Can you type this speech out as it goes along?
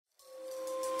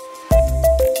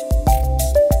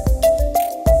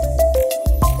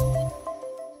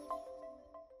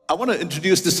want to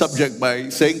introduce this subject by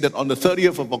saying that on the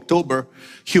 30th of October,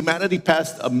 humanity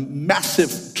passed a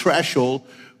massive threshold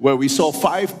where we saw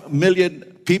 5 million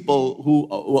people who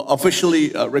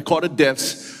officially recorded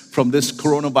deaths from this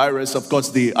coronavirus. Of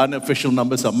course, the unofficial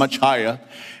numbers are much higher.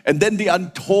 And then the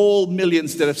untold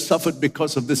millions that have suffered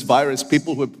because of this virus,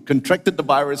 people who have contracted the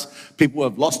virus, people who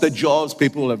have lost their jobs,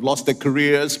 people who have lost their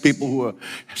careers, people who are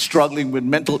struggling with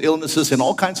mental illnesses and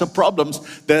all kinds of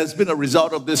problems that has been a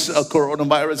result of this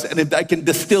coronavirus. And if I can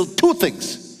distill two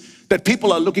things that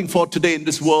people are looking for today in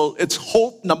this world, it's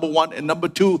hope, number one, and number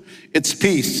two, it's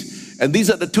peace. And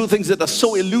these are the two things that are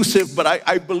so elusive, but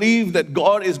I believe that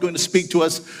God is going to speak to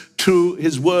us through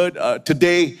His Word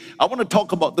today. I want to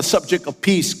talk about the subject of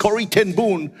peace. Corrie ten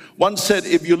Boom once said,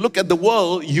 if you look at the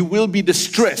world, you will be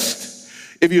distressed.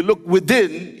 If you look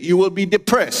within, you will be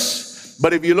depressed.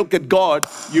 But if you look at God,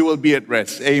 you will be at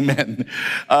rest. Amen.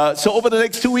 So over the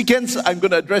next 2 weekends, I'm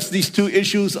going to address these two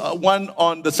issues, one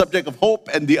on the subject of hope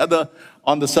and the other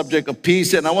on the subject of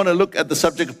peace. And I want to look at the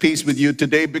subject of peace with you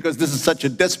today because this is such a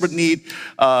desperate need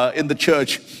in the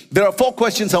church. There are 4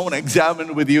 questions I want to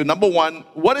examine with you. Number one,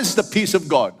 what is the peace of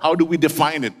God? How do we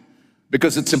define it?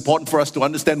 Because it's important for us to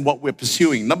understand what we're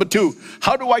pursuing. Number two,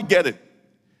 how do I get it?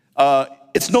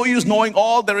 It's no use knowing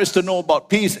all there is to know about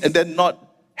peace and then not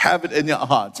have it in your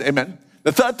hearts. Amen.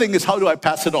 The third thing is, how do I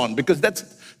pass it on? Because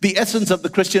that's the essence of the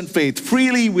Christian faith.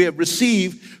 Freely we have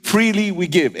received, freely we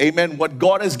give. Amen. What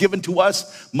God has given to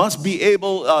us must be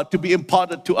able to be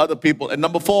imparted to other people. And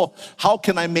number 4, how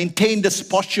can I maintain this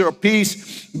posture of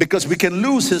peace? Because we can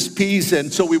lose His peace,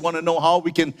 and so we want to know how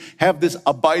we can have this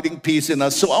abiding peace in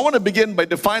us. So I want to begin by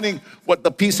defining what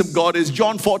the peace of God is.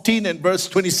 John 14 and verse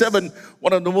 27,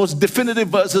 one of the most definitive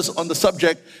verses on the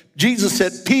subject. Jesus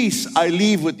said, peace I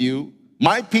leave with you,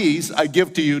 my peace I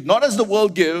give to you, not as the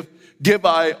world give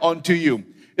I unto you.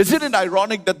 Isn't it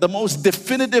ironic that the most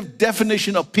definitive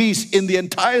definition of peace in the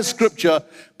entire scripture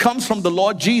comes from the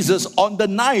Lord Jesus on the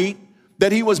night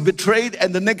that He was betrayed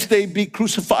and the next day be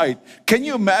crucified? Can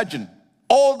you imagine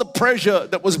all the pressure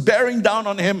that was bearing down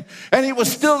on Him, and He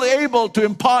was still able to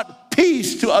impart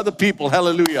peace to other people?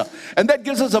 Hallelujah. And that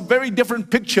gives us a very different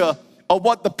picture of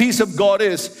what the peace of God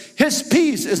is. His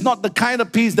peace is not the kind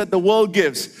of peace that the world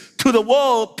gives. To the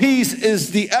world, peace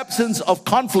is the absence of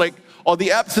conflict or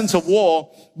the absence of war,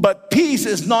 but peace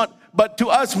is not. But to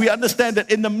us, we understand that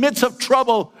in the midst of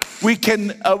trouble, we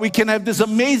can have this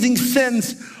amazing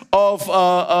sense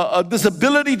of this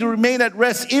ability to remain at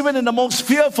rest, even in the most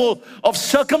fearful of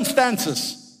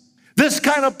circumstances. This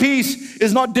kind of peace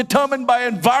is not determined by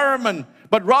environment,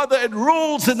 but rather it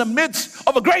rules in the midst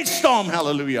of a great storm.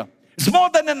 Hallelujah. It's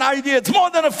more than an idea. It's more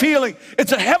than a feeling.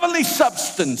 It's a heavenly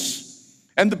substance.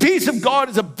 And the peace of God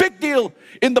is a big deal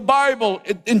in the Bible,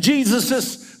 in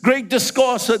Jesus' great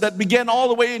discourse that began all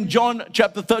the way in John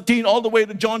chapter 13, all the way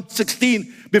to John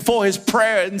 16, before His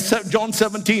prayer in John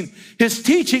 17. His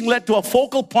teaching led to a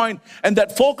focal point, and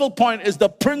that focal point is the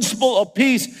principle of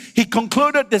peace. He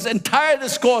concluded this entire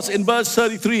discourse in verse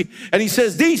 33, and He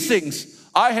says, these things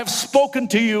I have spoken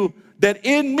to you, that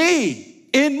in me,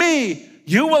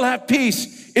 you will have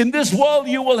peace. In this world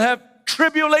you will have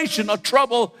tribulation or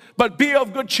trouble, but be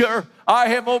of good cheer. I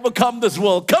have overcome this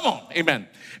world. Come on, amen.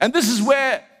 And this is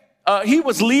where He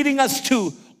was leading us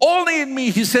to. Only in me,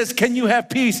 He says, can you have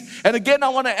peace? And again, I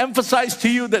want to emphasize to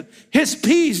you that His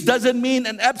peace doesn't mean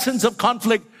an absence of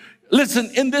conflict. Listen,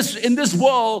 in this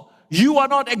world, you are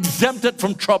not exempted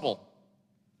from trouble.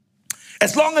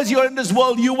 As long as you're in this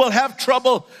world, you will have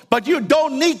trouble, but you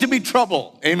don't need to be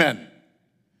troubled. Amen.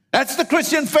 That's the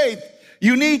Christian faith.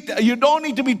 You don't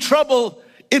need to be troubled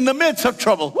in the midst of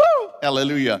trouble. Woo!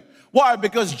 Hallelujah. Why?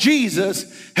 Because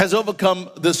Jesus has overcome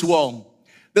this world.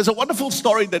 There's a wonderful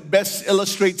story that best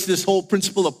illustrates this whole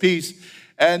principle of peace.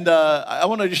 And I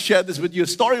want to just share this with you. A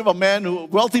story of a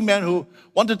wealthy man who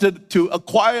wanted to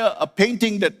acquire a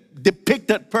painting that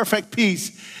depicted perfect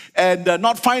peace. And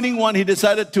not finding one, he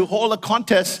decided to hold a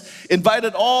contest,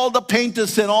 invited all the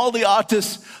painters and all the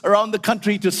artists around the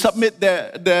country to submit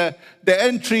their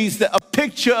entries, a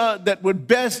picture that would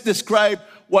best describe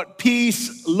what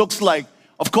peace looks like.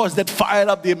 Of course, that fired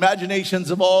up the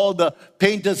imaginations of all the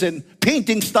painters, and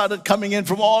paintings started coming in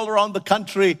from all around the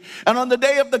country. And on the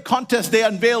day of the contest, they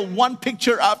unveiled one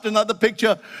picture after another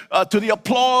picture to the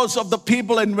applause of the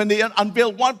people. And when they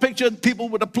unveiled one picture, people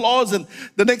would applause, and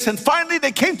the next. And finally,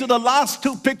 they came to the last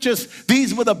 2 pictures.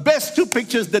 These were the best 2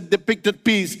 pictures that depicted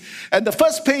peace. And the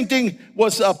first painting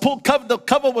was the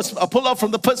cover was pulled out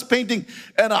from the first painting,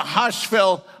 and a hush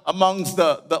fell amongst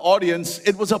the audience.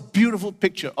 It was a beautiful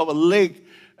picture of a lake.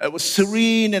 It was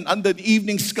serene and under the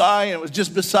evening sky, and it was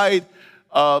just beside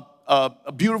a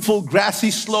a beautiful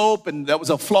grassy slope, and there was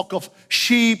a flock of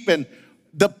sheep, and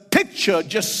the picture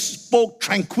just spoke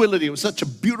tranquility. It was such a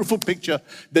beautiful picture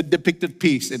that depicted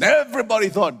peace. And everybody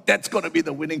thought, that's going to be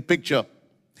the winning picture.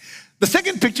 The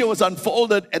second picture was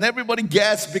unfolded, and everybody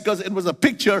gasped because it was a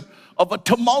picture of a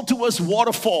tumultuous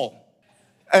waterfall.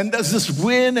 And there's this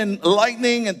wind and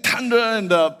lightning and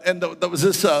thunder, and there was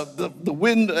this the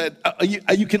wind.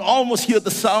 You can almost hear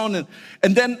the sound,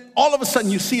 and then all of a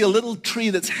sudden you see a little tree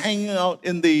that's hanging out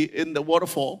in the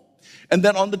waterfall. And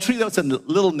then on the tree, there was a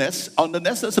little nest. On the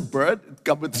nest, there's a bird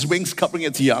with its wings covering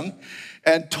its young.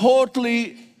 And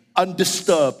totally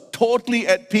undisturbed, totally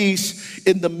at peace,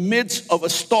 in the midst of a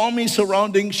stormy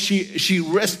surrounding, she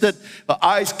rested, her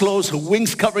eyes closed, her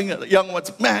wings covering her young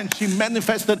ones. Man, she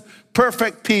manifested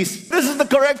perfect peace. This is the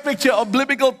correct picture of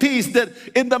biblical peace, that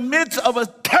in the midst of a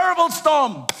terrible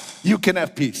storm, you can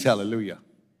have peace. Hallelujah.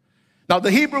 Now,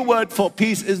 the Hebrew word for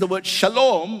peace is the word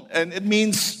shalom, and it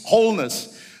means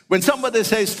wholeness. When somebody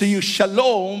says to you,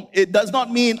 shalom, it does not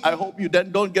mean, I hope you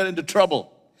don't get into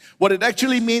trouble. What it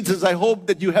actually means is, I hope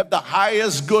that you have the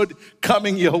highest good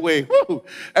coming your way. Woo!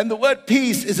 And the word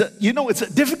peace is, it's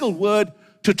a difficult word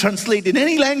to translate in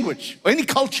any language or any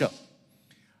culture.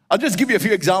 I'll just give you a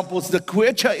few examples. The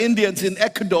Quechua Indians in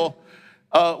Ecuador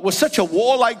was such a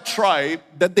warlike tribe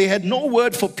that they had no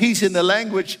word for peace in their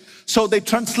language, so they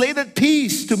translated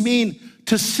peace to mean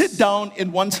to sit down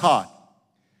in one's heart.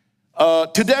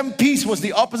 To them, peace was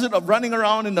the opposite of running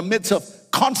around in the midst of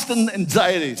constant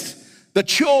anxieties. The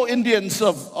Cho Indians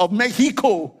of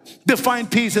Mexico define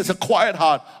peace as a quiet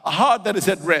heart, a heart that is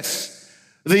at rest.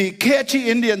 The Quechua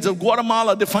Indians of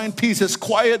Guatemala define peace as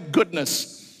quiet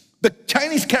goodness. The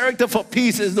Chinese character for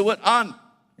peace is the word an.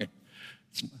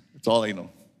 That's all I know.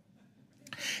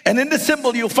 And in the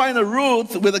symbol, you'll find a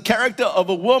Ruth with a character of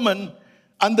a woman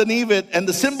underneath it. And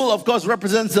the symbol, of course,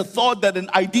 represents the thought that an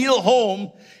ideal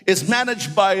home is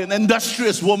managed by an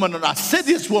industrious woman, an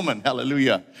assiduous woman.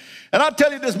 Hallelujah. And I'll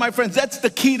tell you this, my friends, that's the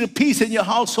key to peace in your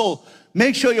household.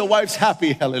 Make sure your wife's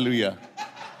happy. Hallelujah.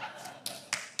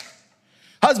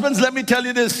 Husbands, let me tell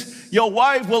you this. Your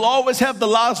wife will always have the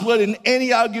last word in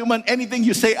any argument. Anything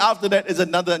you say after that is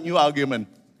another new argument.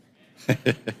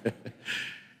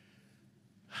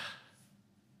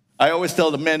 I always tell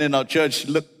the men in our church,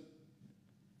 look,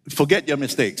 forget your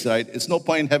mistakes, right? It's no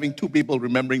point having two people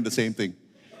remembering the same thing.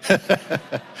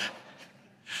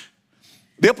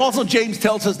 The Apostle James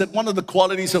tells us that one of the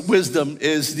qualities of wisdom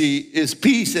is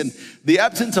peace, and the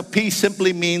absence of peace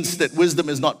simply means that wisdom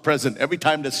is not present. Every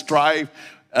time there's strife,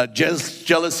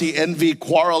 jealousy, envy,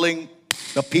 quarreling,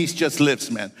 the peace just lifts,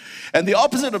 man. And the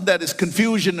opposite of that is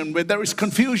confusion, and where there is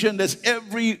confusion, there's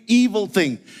every evil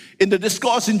thing. In the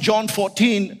discourse in John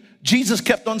 14, Jesus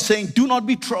kept on saying, do not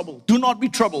be troubled, do not be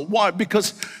troubled. Why?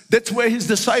 Because that's where his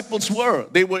disciples were.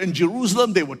 They were in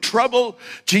Jerusalem, they were troubled.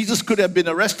 Jesus could have been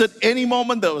arrested any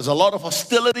moment. There was a lot of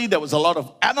hostility, there was a lot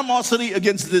of animosity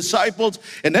against the disciples,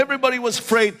 and everybody was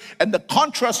afraid. And the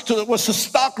contrast was a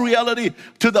stark reality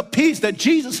to the peace that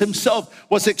Jesus himself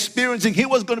was experiencing. He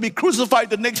was going to be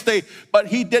crucified the next day, but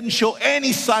he didn't show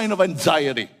any sign of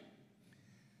anxiety.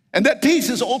 And that peace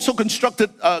is also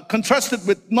contrasted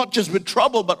with not just with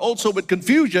trouble, but also with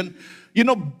confusion. You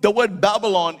know, the word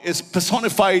Babylon is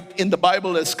personified in the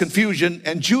Bible as confusion.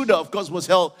 And Judah, of course, was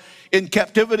held in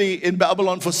captivity in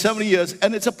Babylon for 70 years.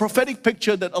 And it's a prophetic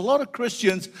picture that a lot of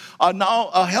Christians are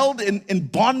now held in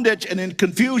bondage and in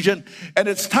confusion. And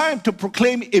it's time to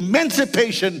proclaim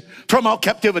emancipation from our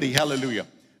captivity. Hallelujah.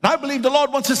 And I believe the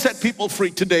Lord wants to set people free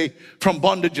today from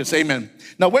bondages. Amen.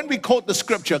 Now, when we quote the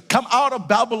scripture, come out of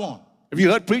Babylon. Have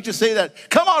you heard preachers say that?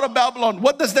 Come out of Babylon.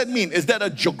 What does that mean? Is that a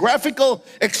geographical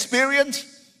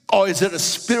experience, or is it a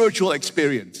spiritual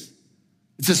experience?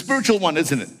 It's a spiritual one,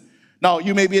 isn't it? Now,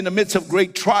 you may be in the midst of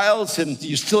great trials and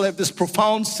you still have this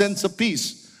profound sense of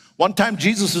peace. One time,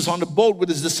 Jesus was on the boat with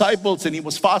his disciples and he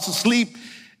was fast asleep,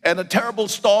 and a terrible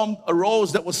storm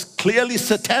arose that was clearly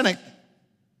satanic.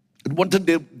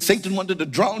 Satan wanted to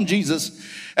drown Jesus,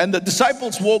 and the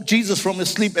disciples woke Jesus from his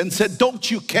sleep and said,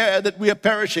 don't you care that we are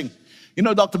perishing? You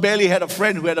know, Dr. Bailey had a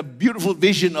friend who had a beautiful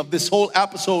vision of this whole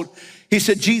episode. He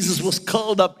said Jesus was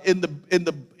curled up in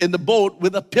the boat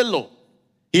with a pillow.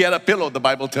 He had a pillow, the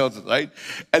Bible tells us, right?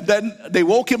 And then they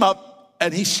woke him up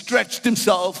and he stretched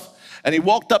himself and he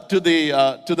walked up to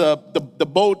the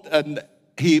boat, and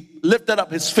he lifted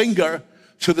up his finger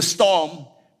to the storm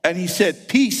and he said,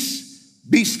 peace,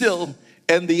 be still.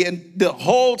 And the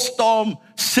whole storm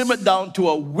simmered down to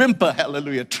a whimper.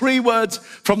 Hallelujah. 3 words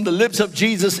from the lips of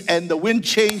Jesus, and the wind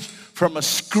changed from a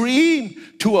scream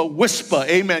to a whisper.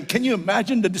 Amen. Can you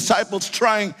imagine the disciples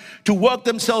trying to work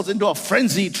themselves into a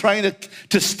frenzy, trying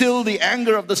to still the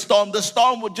anger of the storm? The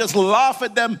storm would just laugh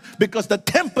at them because the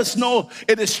tempest know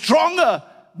it is stronger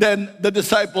than the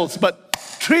disciples. But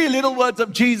 3 little words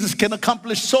of Jesus can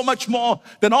accomplish so much more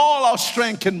than all our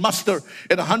strength can muster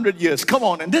in 100 years. Come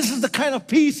on. And this is the kind of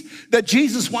peace that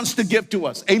Jesus wants to give to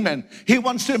us. Amen. He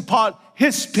wants to impart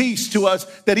His peace to us,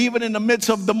 that even in the midst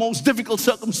of the most difficult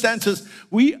circumstances,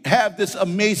 we have this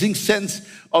amazing sense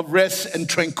of rest and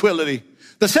tranquility.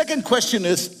 The second question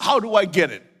is, how do I get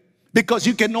it? Because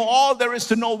you can know all there is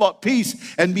to know about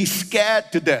peace and be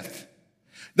scared to death.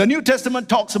 The New Testament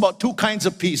talks about 2 kinds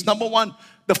of peace. Number one,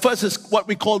 the first is what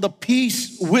we call the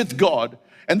peace with God.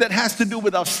 And that has to do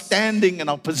with our standing and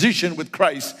our position with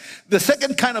Christ. The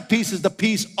second kind of peace is the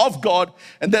peace of God.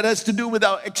 And that has to do with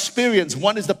our experience.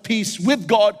 One is the peace with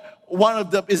God. One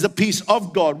of them is the peace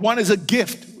of God. One is a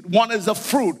gift. One is a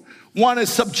fruit. One is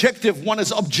subjective. One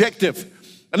is objective.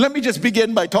 And let me just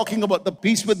begin by talking about the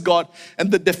peace with God.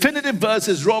 And the definitive verse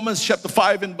is Romans chapter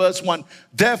 5 and verse 1.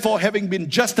 Therefore, having been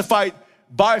justified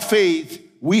by faith,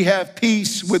 we have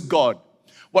peace with God.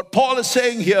 What Paul is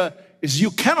saying here is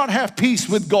you cannot have peace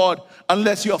with God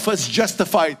unless you are first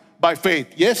justified by faith.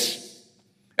 Yes?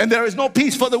 And there is no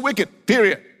peace for the wicked,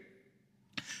 period.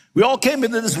 We all came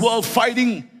into this world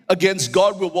fighting against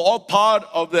God. We were all part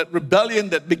of that rebellion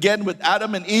that began with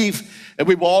Adam and Eve. And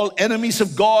we were all enemies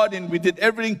of God, and we did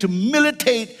everything to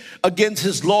militate against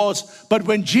His laws. But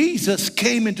when Jesus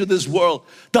came into this world,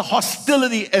 the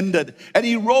hostility ended, and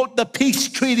He wrote the peace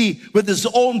treaty with His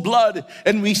own blood,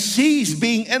 and we ceased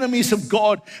being enemies of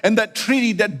God. And that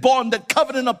treaty, that bond, that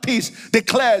covenant of peace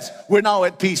declares we're now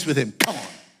at peace with Him. Come on.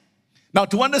 Now,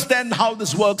 to understand how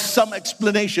this works, some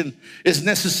explanation is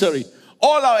necessary.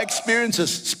 All our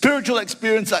experiences, spiritual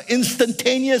experience, are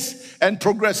instantaneous and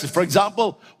progressive. For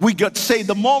example, we got saved.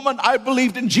 The moment I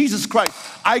believed in Jesus Christ,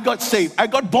 I got saved. I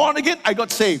got born again, I got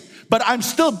saved. But I'm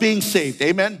still being saved.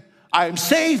 Amen. I am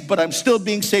saved, but I'm still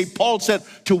being saved. Paul said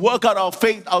to work out our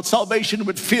faith, our salvation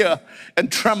with fear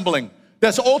and trembling.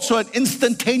 There's also an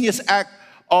instantaneous act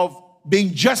of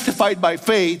being justified by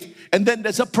faith. And then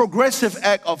there's a progressive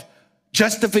act of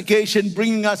justification,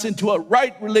 bringing us into a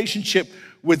right relationship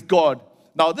with God.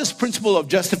 Now, this principle of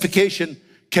justification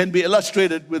can be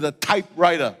illustrated with a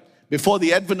typewriter. Before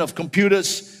the advent of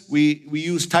computers, we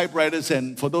use typewriters.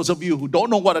 And for those of you who don't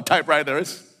know what a typewriter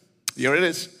is, here it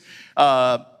is.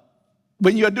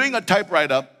 When you're doing a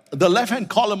typewriter, the left-hand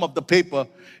column of the paper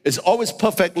is always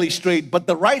perfectly straight, but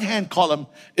the right-hand column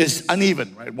is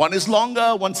uneven, right? One is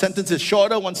longer, one sentence is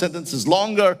shorter, one sentence is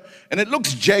longer, and it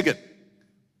looks jagged.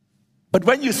 But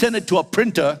when you send it to a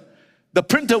printer, the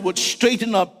printer would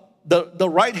straighten up the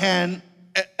right hand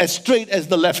as straight as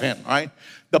the left hand, right?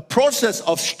 The process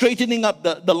of straightening up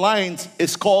the lines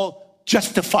is called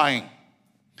justifying.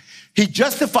 He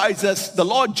justifies us, the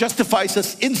Lord justifies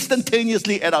us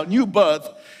instantaneously at our new birth,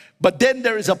 but then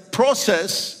there is a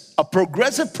process, a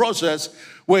progressive process,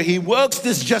 where He works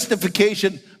this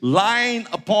justification line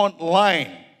upon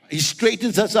line. He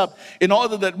straightens us up in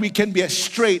order that we can be as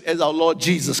straight as our Lord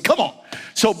Jesus. Come on.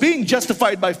 So being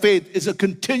justified by faith is a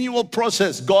continual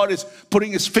process. God is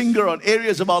putting His finger on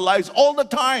areas of our lives all the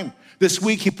time. This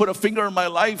week He put a finger on my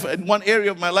life, in one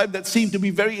area of my life that seemed to be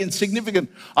very insignificant.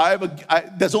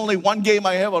 There's only one game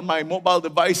I have on my mobile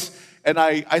device, and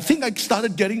I think I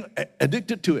started getting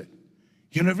addicted to it.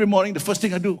 You know, every morning the first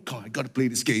thing I do, I got to play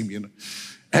this game, you know.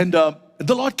 And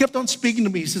the Lord kept on speaking to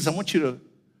me. He says, I want you to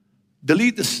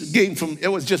delete this game from, it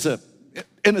was just an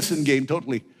innocent game,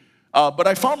 totally. But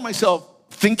I found myself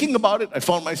thinking about it. I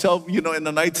found myself, you know, in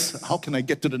the nights, how can I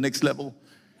get to the next level?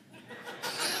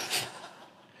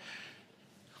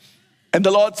 And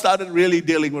the Lord started really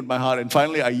dealing with my heart. And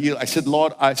finally, I said,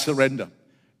 Lord, I surrender.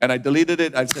 And I deleted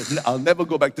it. I said, I'll never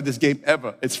go back to this game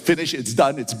ever. It's finished. It's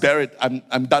done. It's buried.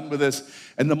 I'm done with this.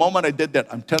 And the moment I did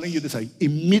that, I'm telling you this, I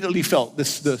immediately felt the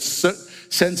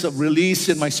sense of release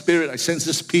in my spirit. I sensed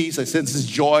this peace. I sensed this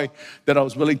joy that I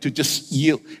was willing to just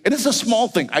yield. And it's a small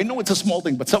thing. I know it's a small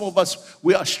thing, but some of us,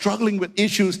 we are struggling with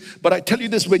issues. But I tell you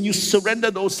this, when you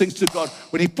surrender those things to God,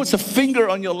 when He puts a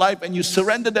finger on your life and you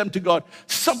surrender them to God,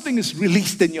 something is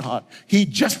released in your heart. He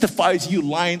justifies you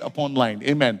line upon line.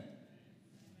 Amen.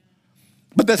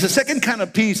 But there's a second kind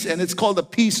of peace, and it's called the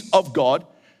peace of God.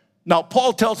 Now,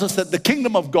 Paul tells us that the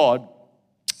kingdom of God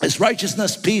is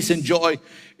righteousness, peace, and joy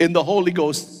in the Holy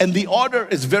Ghost. And the order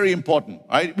is very important,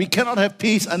 right? We cannot have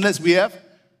peace unless we have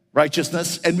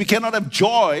righteousness, and we cannot have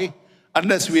joy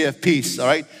unless we have peace, all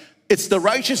right? It's the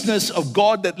righteousness of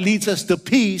God that leads us to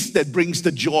peace that brings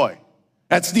the joy.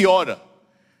 That's the order.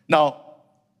 Now,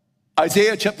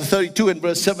 Isaiah chapter 32 and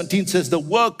verse 17 says, the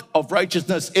work of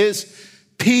righteousness is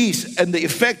peace, and the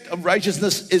effect of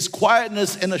righteousness is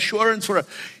quietness and assurance. For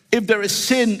if there is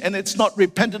sin and it's not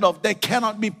repented of, there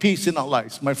cannot be peace in our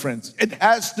lives, my friends. It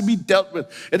has to be dealt with.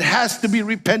 It has to be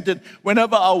repented.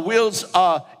 Whenever our wills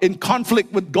are in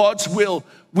conflict with God's will,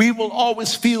 we will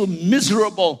always feel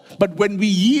miserable. But when we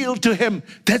yield to Him,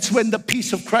 that's when the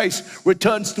peace of Christ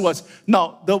returns to us.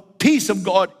 Now, the peace of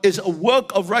God is a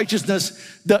work of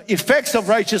righteousness. The effects of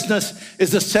righteousness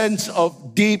is a sense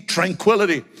of deep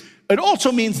tranquility. It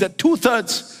also means that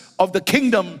 2/3 of the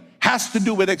kingdom has to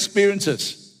do with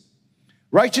experiences.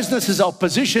 Righteousness is our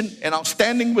position and our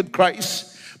standing with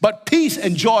Christ, but peace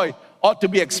and joy ought to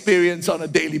be experienced on a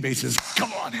daily basis.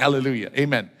 Come on, hallelujah,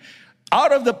 amen.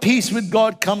 Out of the peace with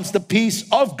God comes the peace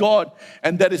of God,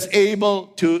 and that is able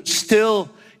to still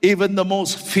even the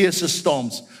most fiercest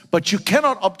storms. But you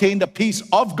cannot obtain the peace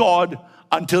of God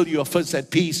until you are first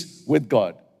at peace with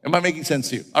God. Am I making sense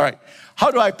to you? All right. How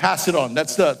do I pass it on?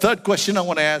 That's the third question I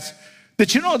want to ask.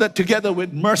 Did you know that together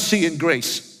with mercy and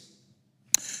grace,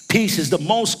 peace is the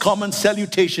most common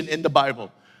salutation in the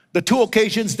Bible? The 2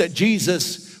 occasions that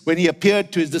Jesus, when He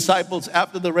appeared to His disciples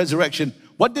after the resurrection,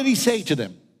 what did He say to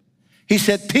them? He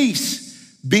said,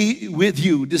 peace be with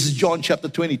you. This is John chapter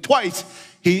 20. Twice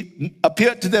He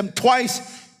appeared to them. Twice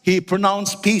He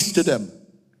pronounced peace to them.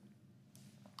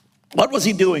 What was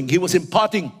He doing? He was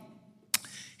imparting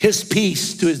His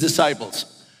peace to His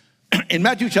disciples. In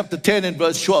Matthew chapter 10 and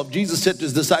verse 12, Jesus said to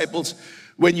His disciples,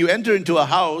 when you enter into a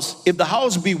house, if the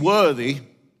house be worthy,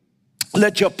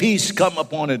 let your peace come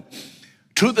upon it.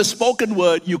 Through the spoken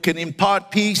word, you can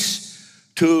impart peace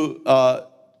to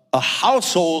a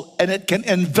household, and it can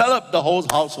envelop the whole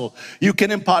household. You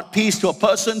can impart peace to a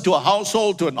person, to a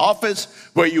household, to an office,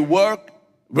 where you work,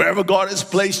 wherever God has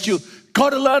placed you. Got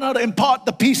to learn how to impart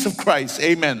the peace of Christ.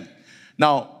 Amen.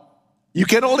 Now, you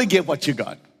can only give what you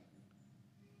got.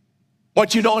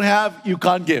 What you don't have, you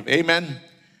can't give. Amen.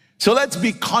 So let's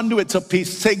be conduits of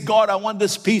peace. Say, God, I want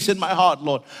this peace in my heart,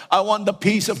 Lord. I want the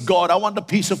peace of God. I want the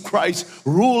peace of Christ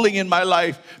ruling in my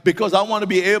life, because I want to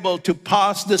be able to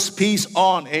pass this peace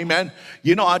on. Amen.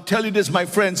 You know, I tell you this, my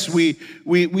friends, we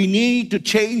need to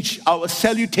change our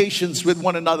salutations with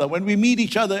one another. When we meet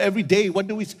each other every day, when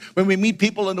we meet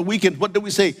people on the weekend, what do we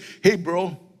say? Hey,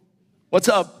 bro, what's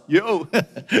up? Yo.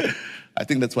 I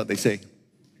think that's what they say.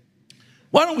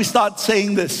 Why don't we start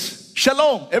saying this?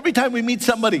 Shalom. Every time we meet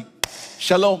somebody,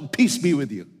 shalom, peace be with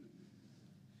you.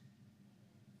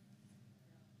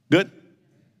 Good?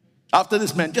 After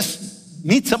this, man, just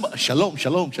meet somebody. Shalom,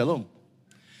 shalom, shalom.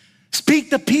 Speak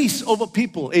the peace over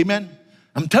people. Amen.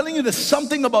 I'm telling you, there's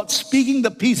something about speaking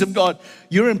the peace of God.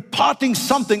 You're imparting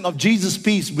something of Jesus'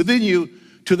 peace within you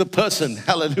to the person.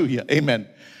 Hallelujah. Amen.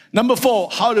 Number 4,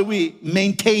 how do we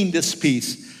maintain this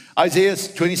peace? Isaiah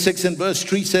 26 and verse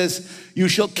 3 says, you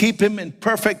shall keep him in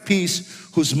perfect peace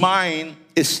whose mind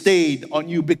is stayed on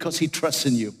you because he trusts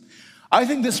in you. I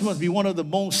think this must be one of the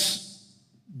most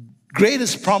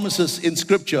greatest promises in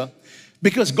Scripture,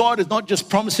 because God is not just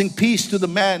promising peace to the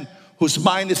man whose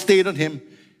mind is stayed on Him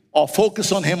or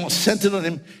focused on Him or centered on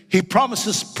Him. He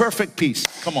promises perfect peace.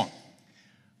 Come on.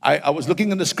 I was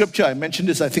looking in the Scripture. I mentioned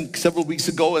this, I think, several weeks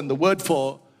ago, and the word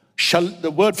for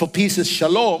peace is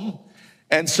shalom.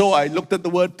 And so I looked at the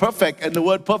word perfect, and the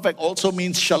word perfect also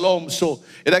means shalom. So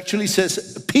it actually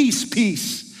says peace,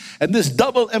 peace. And this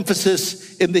double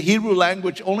emphasis in the Hebrew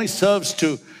language only serves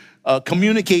to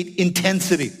communicate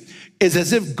intensity. It's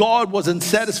as if God wasn't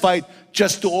satisfied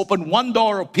just to open one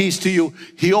door of peace to you.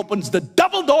 He opens the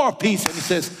double door of peace and He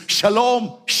says,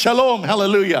 shalom, shalom,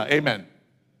 hallelujah, amen.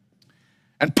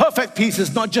 And perfect peace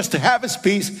is not just to have His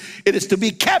peace, it is to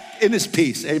be kept in His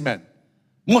peace, amen.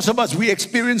 Most of us, we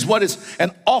experience what is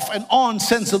an off and on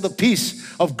sense of the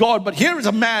peace of God. But here is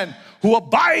a man who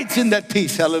abides in that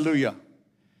peace. Hallelujah.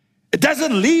 It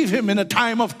doesn't leave him in a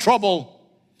time of trouble.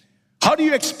 How do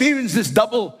you experience this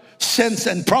double sense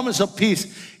and promise of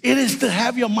peace? It is to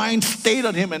have your mind stayed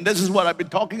on Him. And this is what I've been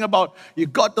talking about.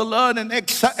 You've got to learn and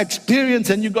experience,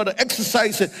 and you've got to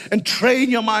exercise it and train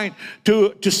your mind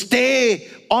to stay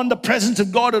on the presence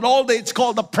of God. And all day it's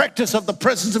called the practice of the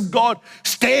presence of God.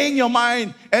 Staying your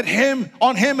mind at Him,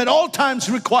 on Him at all times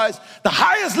requires the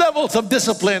highest levels of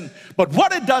discipline. But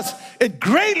what it does, it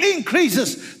greatly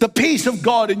increases the peace of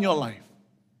God in your life.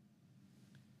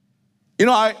 You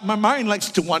know, my mind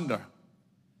likes to wander.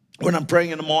 When I'm praying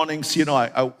in the mornings, you know,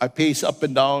 I pace up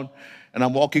and down, and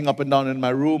I'm walking up and down in my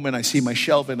room, and I see my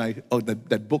shelf, and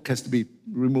that book has to be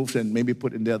removed and maybe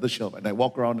put in the other shelf. And I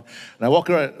walk around,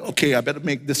 okay, I better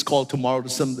make this call tomorrow to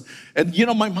some. And you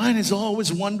know, my mind is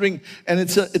always wondering, and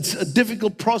it's a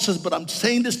difficult process, but I'm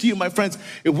saying this to you, my friends,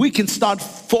 if we can start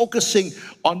focusing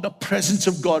on the presence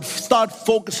of God, start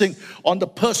focusing on the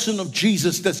person of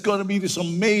Jesus, there's going to be this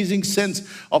amazing sense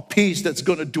of peace that's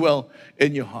going to dwell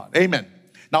in your heart. Amen.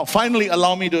 Now, finally,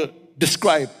 allow me to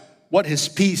describe what his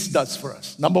peace does for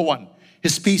us. Number one,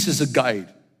 his peace is a guide.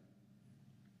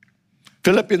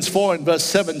 Philippians 4 and verse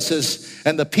 7 says,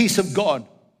 and the peace of God,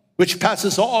 which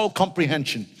passes all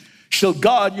comprehension, shall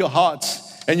guard your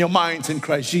hearts and your minds in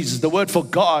Christ Jesus. The word for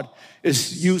guard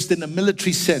is used in a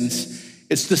military sense.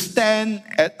 It's to stand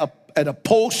at a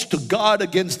post to guard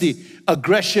against the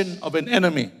aggression of an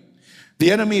enemy.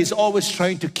 The enemy is always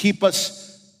trying to keep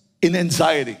us in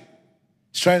anxiety.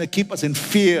 He's trying to keep us in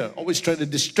fear, always trying to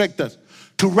distract us,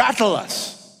 to rattle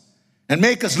us and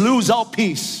make us lose our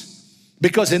peace.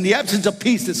 Because in the absence of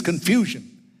peace, there's confusion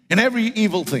in every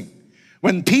evil thing.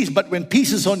 When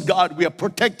peace is on God, we are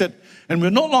protected and we're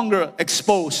no longer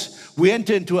exposed. We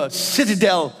enter into a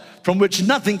citadel from which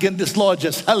nothing can dislodge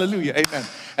us. Hallelujah, amen.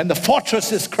 And the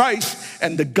fortress is Christ,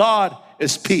 and the God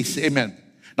is peace, amen.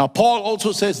 Now, Paul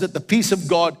also says that the peace of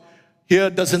God here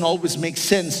doesn't always make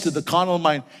sense to the carnal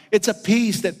mind. It's a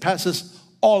peace that passes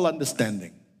all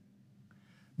understanding.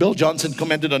 Bill Johnson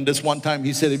commented on this one time.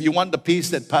 He said, if you want the peace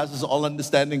that passes all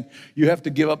understanding, you have to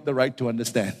give up the right to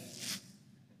understand.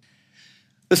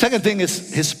 The second thing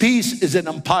is, his peace is an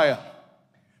empire.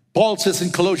 Paul says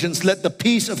in Colossians, let the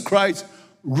peace of Christ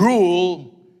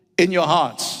rule in your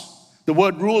hearts. The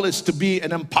word rule is to be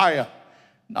an empire.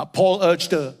 Now, Paul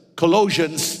urged the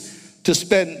Colossians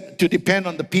to depend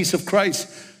on the peace of Christ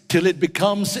till it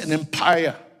becomes an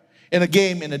empire. In a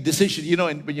game, in a decision, you know,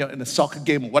 when you're in a soccer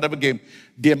game or whatever game,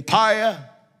 the empire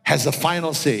has the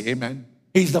final say, amen.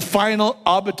 He's the final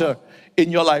arbiter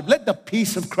in your life. Let the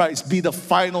peace of Christ be the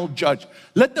final judge.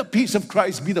 Let the peace of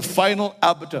Christ be the final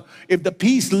arbiter. If the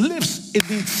peace lifts, it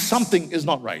means something is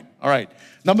not right. All right.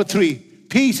 Number three,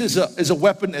 peace is a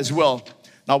weapon as well.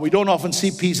 Now, we don't often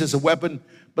see peace as a weapon,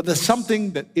 but there's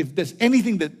something that, if there's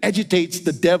anything that agitates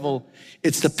the devil,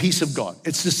 it's the peace of God.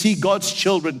 It's to see God's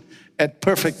children at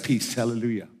perfect peace.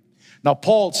 Hallelujah. Now,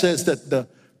 Paul says that the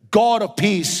God of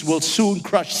peace will soon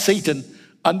crush Satan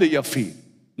under your feet.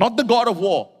 Not the God of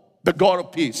war, the God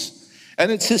of peace.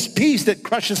 And it's his peace that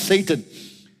crushes Satan.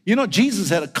 You know, Jesus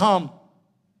had a calm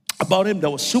about him that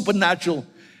was supernatural,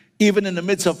 even in the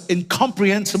midst of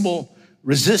incomprehensible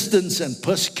resistance and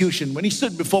persecution. When he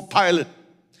stood before Pilate,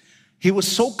 he was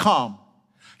so calm,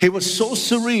 he was so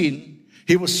serene,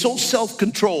 he was so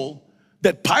self-controlled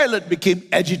that Pilate became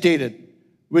agitated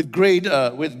with great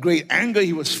anger.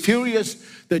 He was furious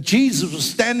that Jesus was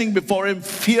standing before him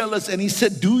fearless, and he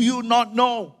said, do you not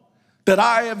know that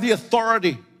I have the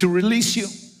authority to release you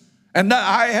and that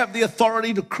I have the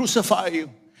authority to crucify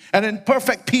you? And in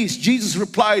perfect peace, Jesus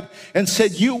replied and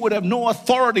said, you would have no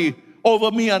authority over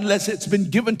me unless it's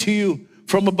been given to you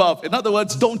from above. In other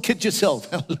words, don't kid yourself.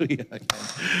 Hallelujah.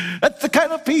 That's the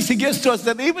kind of peace he gives to us,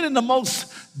 that even in the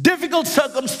most difficult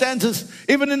circumstances,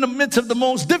 even in the midst of the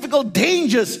most difficult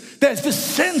dangers, there's this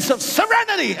sense of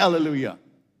serenity. Hallelujah.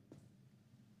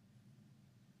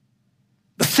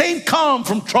 The same calm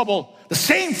from trouble, the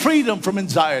same freedom from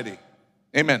anxiety.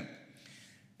 Amen.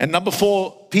 And number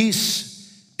four,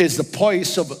 peace is the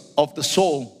poise of the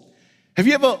soul. Have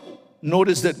you ever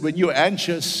noticed that when you're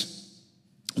anxious,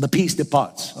 the peace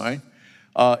departs, all right?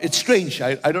 It's strange.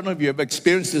 I don't know if you ever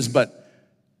experienced this, but,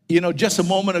 you know, just a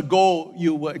moment ago,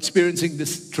 you were experiencing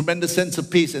this tremendous sense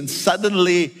of peace, and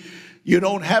suddenly you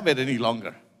don't have it any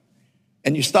longer.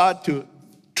 And you start to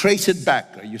trace it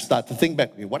back, or you start to think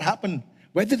back, what happened?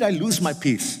 Where did I lose my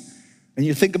peace? And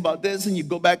you think about this, and you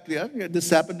go back, yeah, this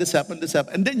happened.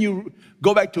 And then you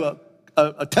go back to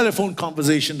a telephone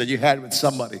conversation that you had with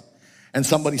somebody. And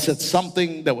somebody said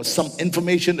something, there was some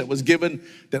information that was given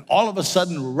that all of a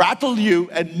sudden rattled you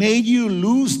and made you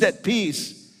lose that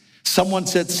peace. Someone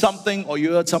said something, or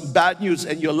you heard some bad news,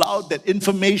 and you allowed that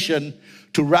information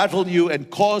to rattle you and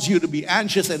cause you to be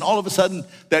anxious, and all of a sudden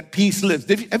that peace lives.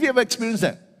 Have you ever experienced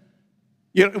that?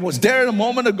 You know, it was there a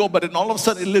moment ago, but then all of a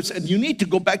sudden it lives, and you need to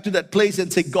go back to that place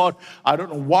and say, God, I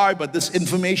don't know why, but this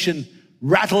information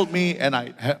rattled me, and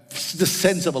I have this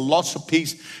sense of a loss of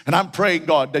peace. And I'm praying,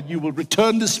 God, that you will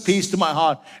return this peace to my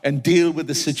heart and deal with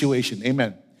the situation.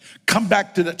 Amen. Come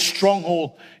back to that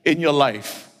stronghold in your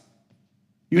life.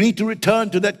 You need to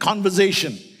return to that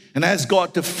conversation and ask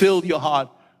God to fill your heart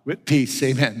with peace.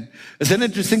 Amen. There's an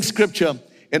interesting scripture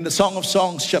in the Song of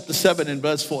Songs, chapter 7 and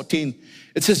verse 14.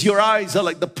 It says, your eyes are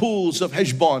like the pools of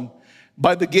Heshbon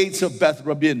by the gates of Beth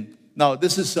Rabbin. Now,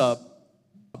 this is the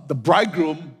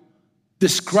bridegroom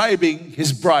describing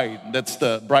his bride. That's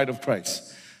the bride of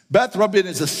Christ. Beth Rabbin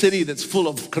is a city that's full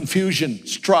of confusion,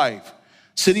 strife.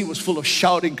 City was full of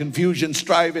shouting, confusion,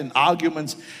 strife, and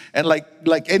arguments, and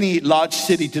like any large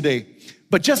city today.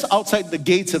 But just outside the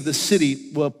gates of the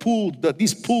city were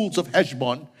these pools of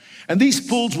Heshbon. And these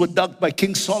pools were dug by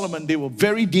King Solomon. They were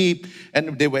very deep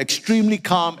and they were extremely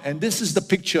calm. And this is the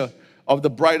picture of the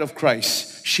bride of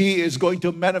Christ. She is going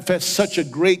to manifest such a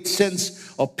great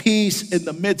sense of peace in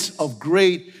the midst of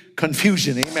great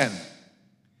confusion. Amen.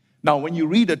 Now, when you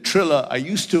read a thriller, I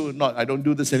don't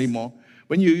do this anymore.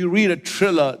 When you read a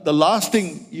thriller, the last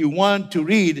thing you want to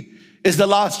read is the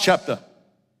last chapter.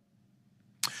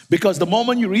 Because the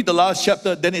moment you read the last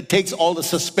chapter, then it takes all the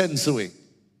suspense away.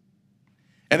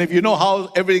 And if you know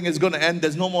how everything is going to end,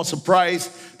 there's no more surprise,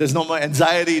 there's no more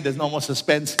anxiety, there's no more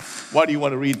suspense. Why do you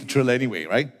want to read the thriller anyway,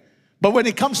 right? But when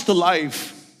it comes to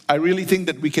life, I really think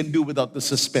that we can do without the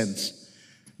suspense.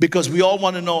 Because we all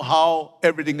want to know how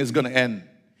everything is going to end.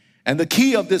 And the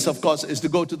key of this, of course, is to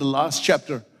go to the last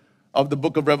chapter of the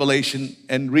book of Revelation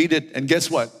and read it. And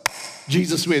guess what?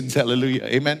 Jesus wins. Hallelujah.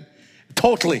 Amen.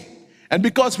 Totally. And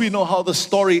because we know how the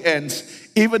story ends,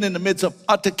 even in the midst of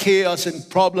utter chaos and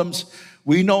problems,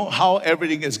 we know how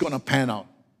everything is going to pan out.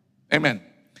 Amen.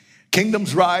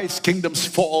 Kingdoms rise, kingdoms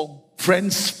fall,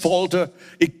 friends falter,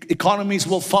 economies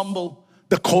will fumble,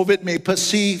 the COVID may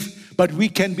perceive, but we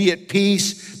can be at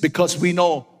peace because we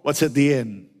know what's at the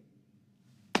end.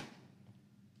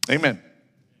 Amen.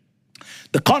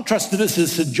 The contrast to this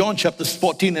is in John chapter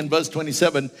 14 and verse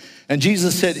 27. And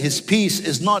Jesus said, his peace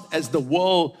is not as the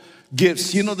world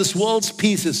gives. You know, this world's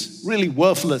peace is really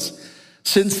worthless.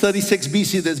 Since 36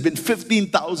 BC, there's been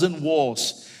 15,000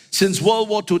 wars. Since World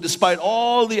War II, despite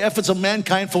all the efforts of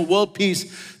mankind for world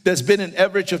peace, there's been an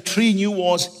average of 3 new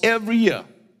wars every year.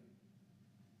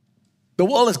 The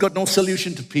world has got no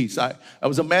solution to peace. I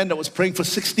was a man that was praying for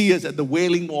 60 years at the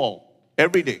Wailing Wall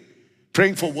every day,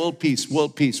 praying for world peace,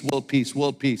 world peace, world peace,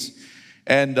 world peace.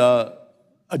 And a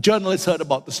journalist heard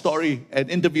about the story and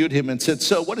interviewed him and said,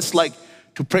 sir, what it's like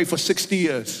to pray for 60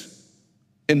 years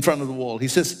in front of the wall? He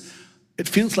says, it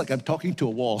feels like I'm talking to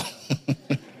a wall.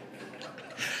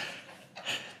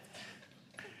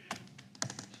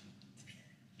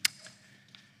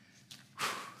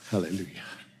 Hallelujah.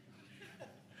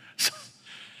 So,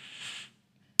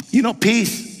 you know,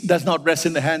 peace does not rest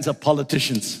in the hands of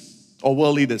politicians or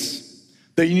world leaders.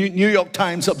 The New York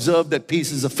Times observed that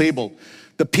peace is a fable.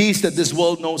 The peace that this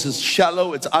world knows is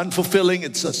shallow, it's unfulfilling,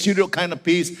 it's a pseudo kind of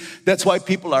peace. That's why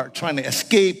people are trying to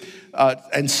escape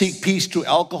and seek peace through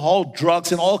alcohol,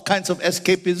 drugs, and all kinds of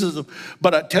escapism.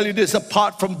 But I tell you this,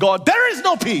 apart from God, there is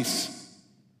no peace.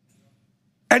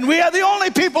 And we are the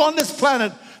only people on this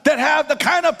planet that have the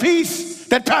kind of peace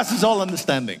that passes all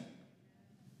understanding.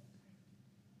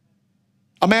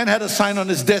 A man had a sign on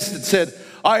his desk that said,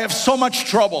 I have so much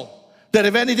trouble that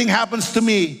if anything happens to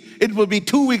me, it will be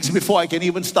 2 weeks before I can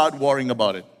even start worrying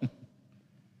about it.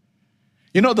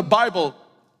 You know, the Bible,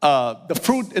 the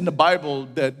fruit in the Bible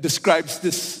that describes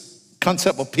this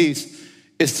concept of peace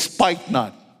is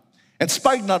spikenard. And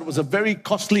spikenard was a very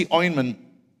costly ointment.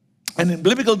 And in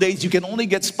biblical days, you can only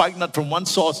get spikenard from one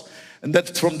source, and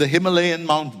that's from the Himalayan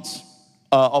mountains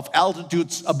of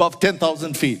altitudes above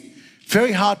 10,000 feet.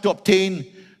 Very hard to obtain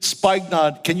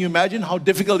spikenard. Can you imagine how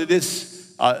difficult it is?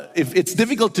 If it's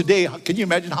difficult today, can you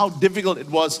imagine how difficult it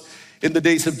was in the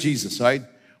days of Jesus, right?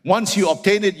 Once you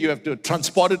obtain it, you have to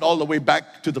transport it all the way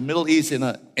back to the Middle East in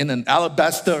an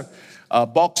alabaster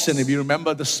box. And if you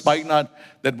remember, the spikenard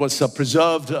that was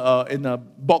preserved in a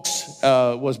box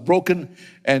was broken,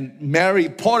 and Mary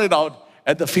poured it out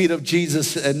at the feet of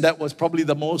Jesus, and that was probably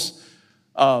the most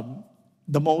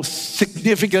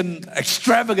significant,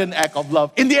 extravagant act of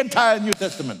love in the entire New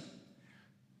Testament.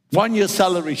 1 year's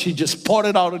salary, she just poured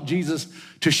it out on Jesus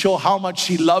to show how much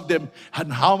she loved him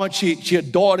and how much she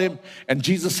adored him. And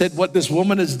Jesus said, what this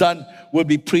woman has done will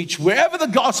be preached. Wherever the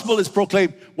gospel is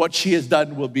proclaimed, what she has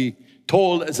done will be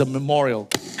told as a memorial.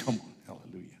 Come on,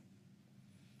 hallelujah.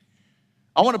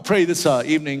 I want to pray this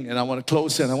evening, and I want to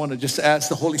close, and I want to just ask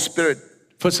the Holy Spirit,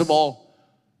 first of all,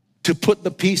 to put the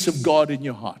peace of God in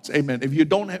your hearts. Amen. If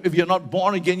you're not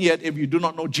born again yet, if you do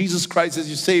not know Jesus Christ as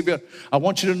your Savior, I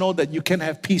want you to know that you can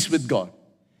have peace with God.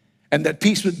 And that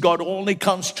peace with God only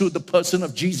comes through the person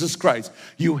of Jesus Christ.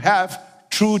 You have,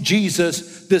 through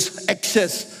Jesus, this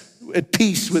access at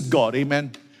peace with God.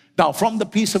 Amen. Now, from the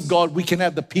peace of God, we can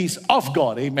have the peace of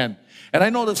God. Amen. And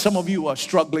I know that some of you are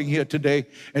struggling here today,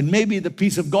 and maybe the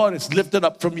peace of God is lifted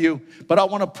up from you, but I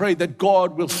want to pray that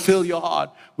God will fill your heart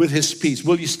with His peace.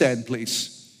 Will you stand,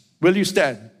 please? Will you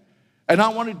stand? And I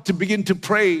wanted to begin to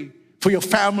pray for your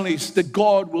families, that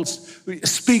God will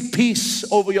speak peace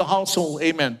over your household.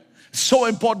 Amen. So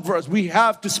important for us. We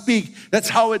have to speak. That's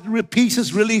how peace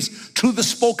is released, through the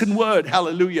spoken word.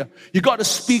 Hallelujah. You got to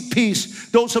speak peace.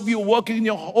 Those of you working in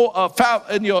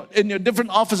your in your different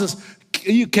offices,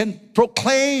 you can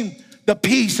proclaim the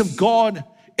peace of God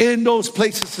in those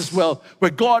places as well,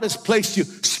 where God has placed you.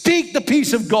 Speak the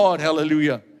peace of God.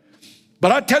 Hallelujah.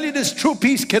 But I tell you, this true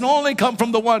peace can only come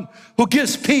from the one who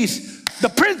gives peace, the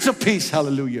Prince of Peace.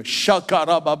 Hallelujah.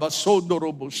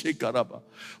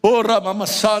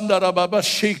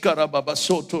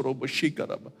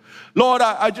 Lord,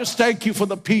 I just thank you for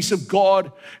the peace of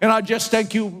God. And I just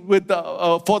thank you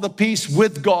for the peace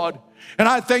with God. And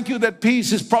I thank you that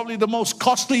peace is probably the most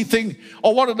costly thing,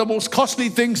 or one of the most costly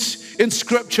things in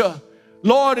Scripture.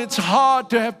 Lord, it's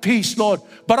hard to have peace, Lord,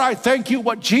 but I thank you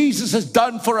what Jesus has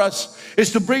done for us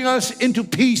is to bring us into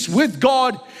peace with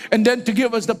God, and then to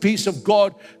give us the peace of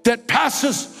God that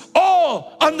passes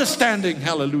all understanding.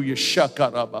 Hallelujah.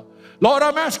 Shakaraba. Lord,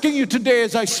 I'm asking you today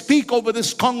as I speak over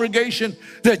this congregation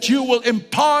that you will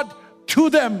impart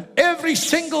to them, every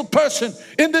single person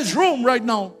in this room right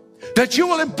now, that you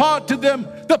will impart to them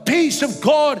the peace of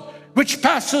God which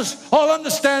passes all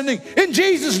understanding. In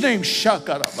Jesus' name,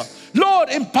 Shakaraba. Lord,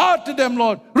 impart to them,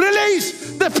 Lord.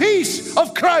 Release the peace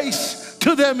of Christ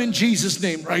to them in Jesus'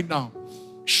 name right now.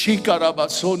 Shikaraba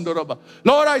sondoraba.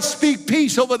 Lord, I speak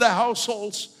peace over their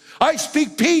households. I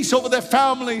speak peace over their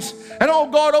families. And oh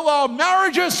God, over our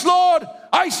marriages, Lord,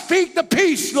 I speak the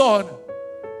peace, Lord.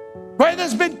 Where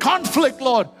there's been conflict,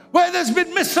 Lord, where there's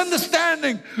been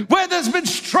misunderstanding, where there's been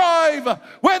strife,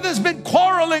 where there's been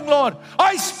quarreling, Lord,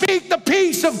 I speak the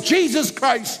peace of Jesus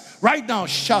Christ right now.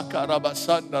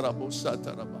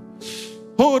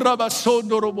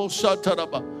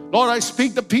 Lord, I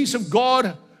speak the peace of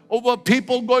God over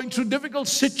people going through difficult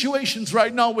situations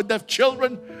right now with their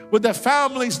children, with their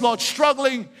families, Lord,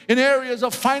 struggling in areas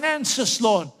of finances,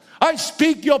 Lord. I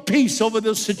speak your peace over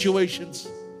those situations.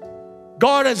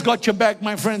 God has got your back,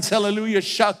 my friends. Hallelujah.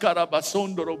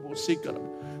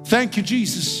 Thank you,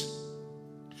 Jesus.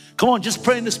 Come on, just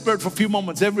pray in the Spirit for a few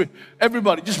moments.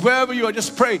 Everybody, just wherever you are,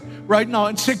 just pray right now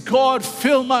and say, God,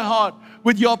 fill my heart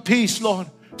with your peace, Lord.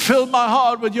 Fill my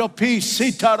heart with your peace.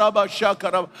 Lord,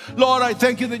 I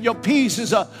thank you that your peace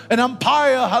is an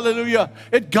umpire. Hallelujah.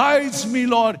 It guides me,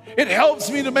 Lord. It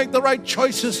helps me to make the right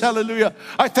choices. Hallelujah.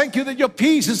 I thank you that your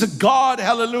peace is a guard.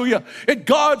 Hallelujah. It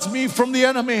guards me from the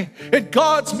enemy. It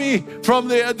guards me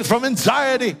from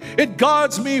anxiety. It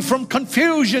guards me from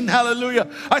confusion. Hallelujah.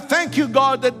 I thank you,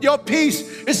 God, that your peace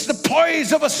is the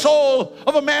poise of a soul,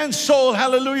 of a man's soul.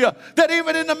 Hallelujah. That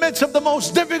even in the midst of the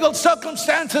most difficult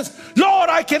circumstances, Lord,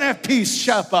 I can have peace.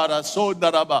 Thank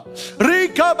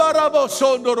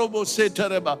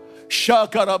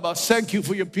you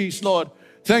for your peace, Lord.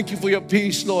 Thank you for your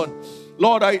peace, Lord.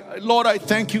 Lord, I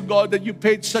thank you, God, that you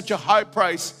paid such a high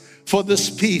price for this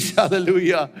peace.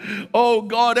 Hallelujah. Oh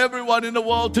God, everyone in the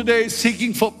world today is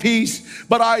seeking for peace,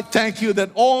 but I thank you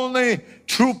that only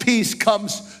true peace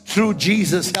comes through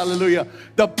Jesus. Hallelujah.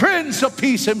 The Prince of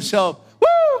Peace himself.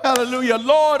 Woo! Hallelujah.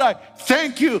 Lord, I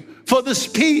thank you for this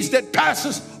peace that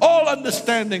passes all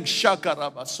understanding.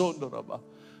 Shakaraba, sondoraba.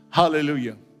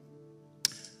 Hallelujah.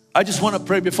 I just want to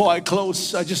pray before I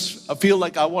close. I feel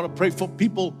like I want to pray for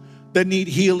people that need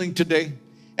healing today.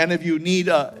 And if you need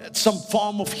some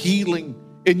form of healing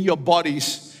in your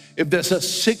bodies, if there's a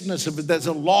sickness, if there's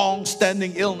a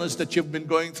long-standing illness that you've been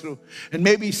going through, and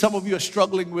maybe some of you are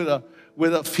struggling with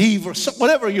a fever,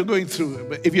 whatever you're going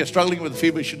through. If you're struggling with a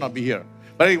fever, you should not be here.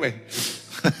 But anyway,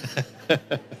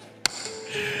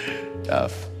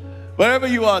 wherever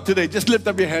you are today, just lift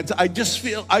up your hands. I just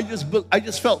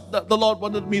felt that the Lord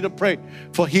wanted me to pray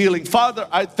for healing. Father,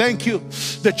 I thank you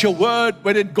that your word,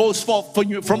 when it goes forth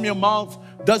from your mouth,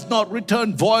 does not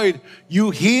return void. You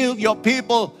heal your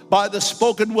people by the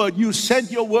spoken word. You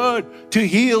sent your word to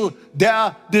heal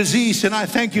their disease. And I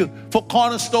thank you for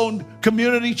Cornerstone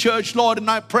Community Church, Lord. And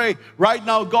I pray right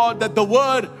now, God, that the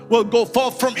word will go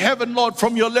forth from heaven, Lord,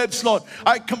 from your lips, Lord.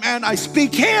 I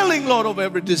speak healing, Lord, over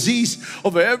every disease,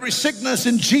 over every sickness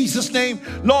in Jesus' name.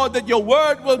 Lord, that your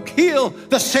word will heal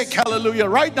the sick. Hallelujah.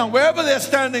 Right now, wherever they're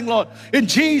standing, Lord, in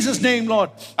Jesus' name, Lord,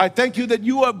 I thank you that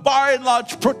you have by and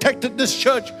large protected this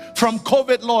church from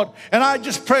COVID, Lord. And I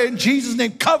just pray in Jesus'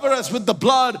 name, cover us with the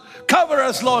blood. Cover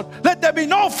us, Lord. Let there be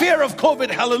no fear of COVID.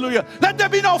 Hallelujah. Let there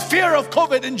be no fear of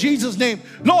COVID in Jesus' Jesus' name.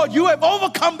 Lord, you have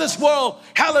overcome this world.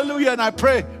 Hallelujah. And I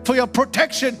pray for your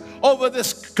protection over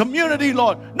this community,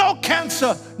 Lord. No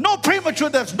cancer, no premature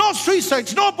deaths, no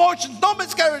suicides, no abortions, no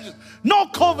miscarriages, no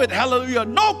COVID. Hallelujah.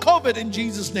 No COVID in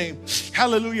Jesus' name.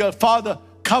 Hallelujah. Father,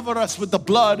 cover us with the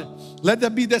blood. Let there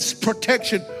be this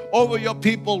protection over your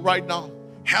people right now.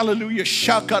 Hallelujah.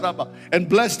 Shakaraba. And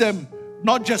bless them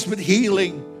not just with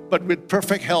healing, but with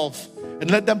perfect health.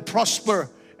 And let them prosper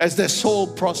as their soul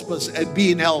prospers and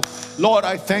be in health. Lord,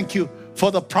 I thank you for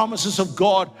the promises of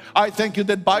God. I thank you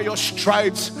that by your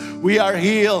stripes we are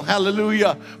healed.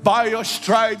 Hallelujah. By your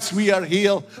stripes we are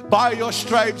healed. By your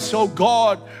stripes, oh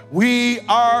God, we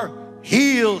are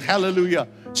healed. Hallelujah.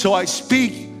 So I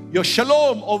speak your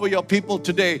shalom over your people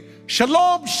today.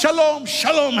 Shalom, shalom,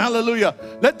 shalom, hallelujah.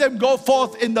 Let them go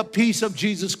forth in the peace of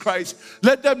Jesus Christ.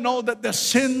 Let them know that their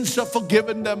sins are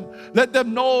forgiven them. Let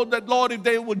them know that, Lord, if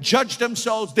they would judge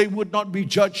themselves, they would not be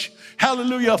judged.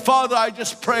 Hallelujah. Father, I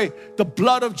just pray the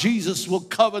blood of Jesus will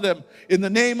cover them in the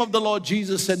name of the Lord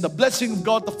Jesus, and the blessing of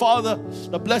God the Father,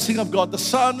 the blessing of God the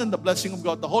Son, and the blessing of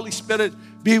God the Holy Spirit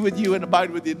be with you and abide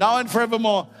with you now and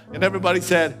forevermore. And everybody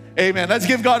said, amen. Let's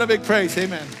give God a big praise.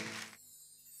 Amen.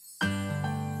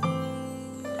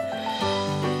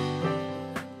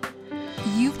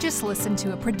 You've just listened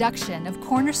to a production of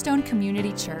Cornerstone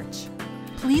Community Church.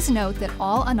 Please note that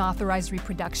all unauthorized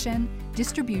reproduction,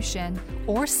 distribution,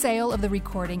 or sale of the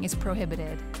recording is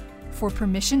prohibited. For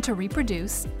permission to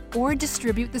reproduce or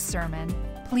distribute the sermon,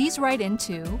 please write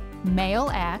into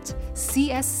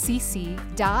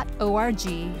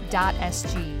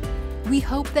mail@cscc.org.sg. We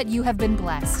hope that you have been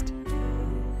blessed.